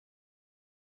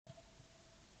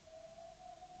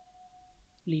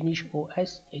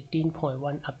LineageOS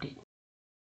 18.1 update.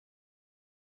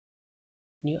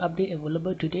 New update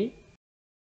available today.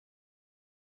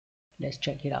 Let's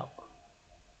check it out.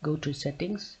 Go to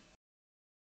settings.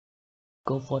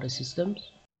 Go for the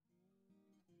systems.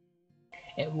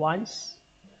 Advanced.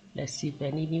 Let's see if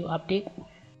any new update.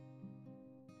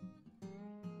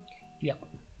 Yep.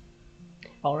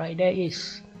 Alright, there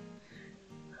is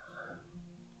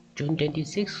June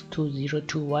 26,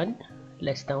 2021.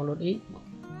 Let's download it.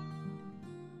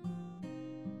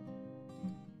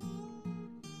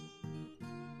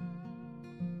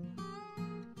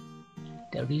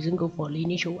 The reason go for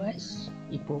LineageOS,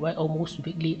 it provides almost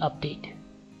weekly update.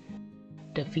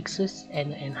 The fixes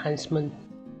and enhancement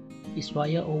is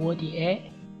via over the air.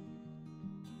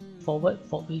 Forward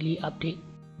for weekly update.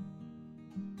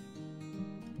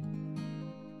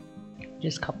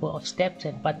 Just couple of steps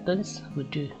and buttons will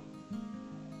do.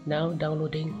 Now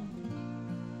downloading.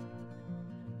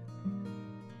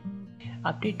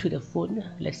 Update to the phone.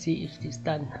 Let's see if it's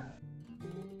done.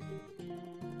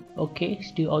 Okay,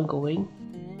 still ongoing.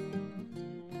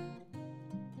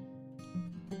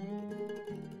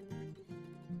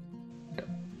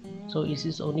 So is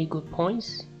this only good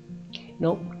points?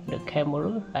 Nope, the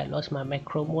camera, I lost my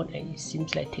macro mode and it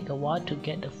seems like take a while to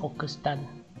get the focus done.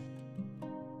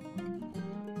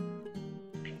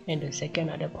 And the second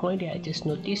other point that I just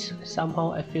noticed,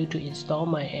 somehow I failed to install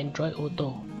my Android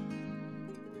Auto.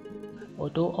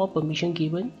 Although all permission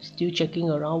given, still checking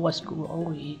around what's wrong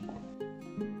with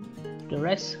it. The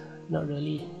rest, not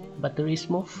really. Battery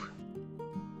smooth.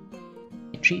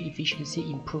 Battery efficiency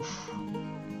improved.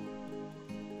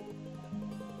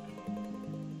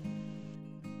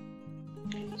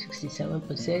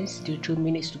 %, still 2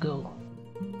 minutes to go.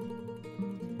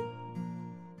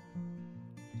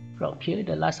 From here,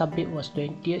 the last update was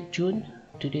 20th June,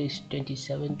 today is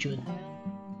 27th June.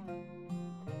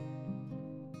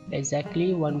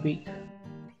 Exactly 1 week.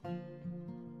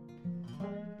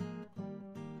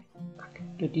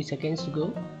 30 seconds to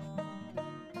go.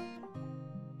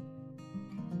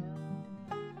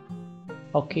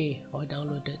 Okay, all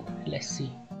downloaded. Let's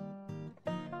see.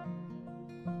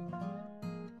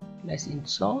 Let's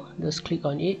install. Just click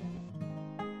on it.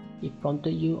 It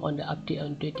prompted you on the update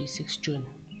on 26 June.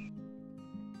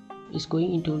 It's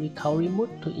going into recovery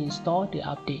mode to install the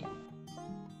update.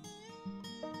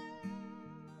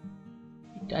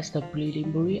 That's the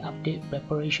preliminary update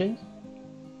preparation.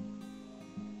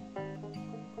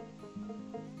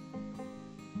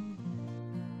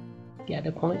 The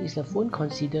other point is the phone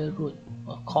considered root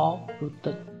or call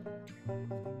rooted.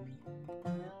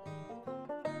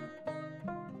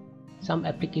 Some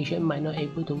application might not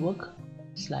able to work.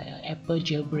 It's like an Apple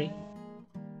jailbreak.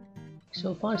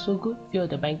 So far so good. Few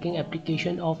of the banking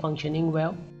application all functioning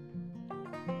well.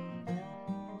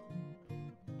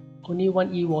 Only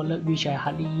one e-wallet which I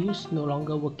hardly use, no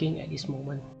longer working at this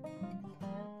moment.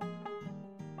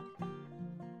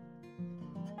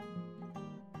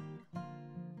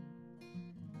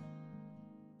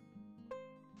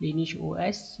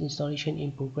 LineageOS installation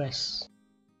in progress.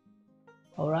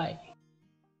 Alright.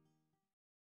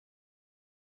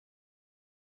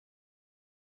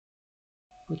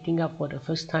 Booting up for the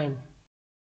first time.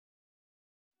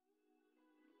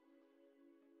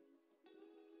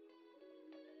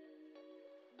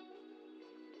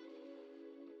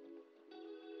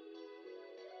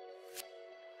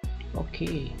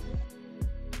 Okay,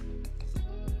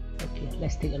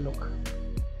 let's take a look.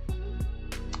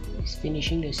 It's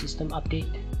finishing the system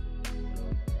update.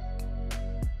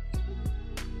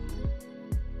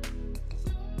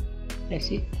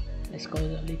 That's it. Let's go to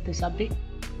the latest update.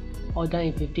 All done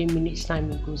in 15 minutes time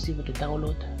inclusive of the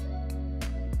download.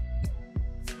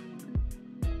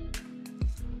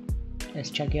 Let's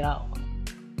check it out.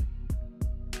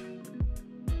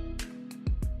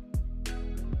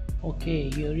 Okay,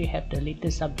 you already have the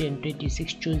latest update on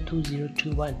 26 June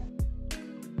 2021.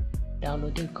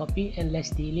 Downloading copy and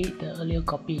let's delete the earlier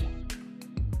copy.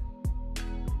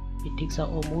 It takes out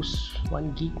almost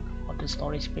 1 gig of the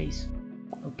storage space.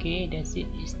 Okay, that's it,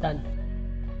 it's done.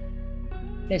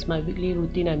 That's my weekly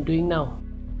routine I'm doing now.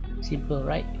 Simple,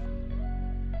 right?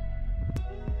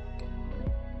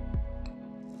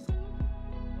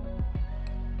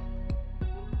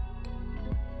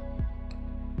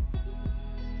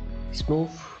 Smooth.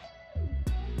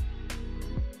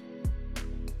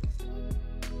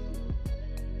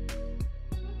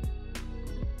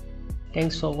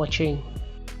 Thanks for watching.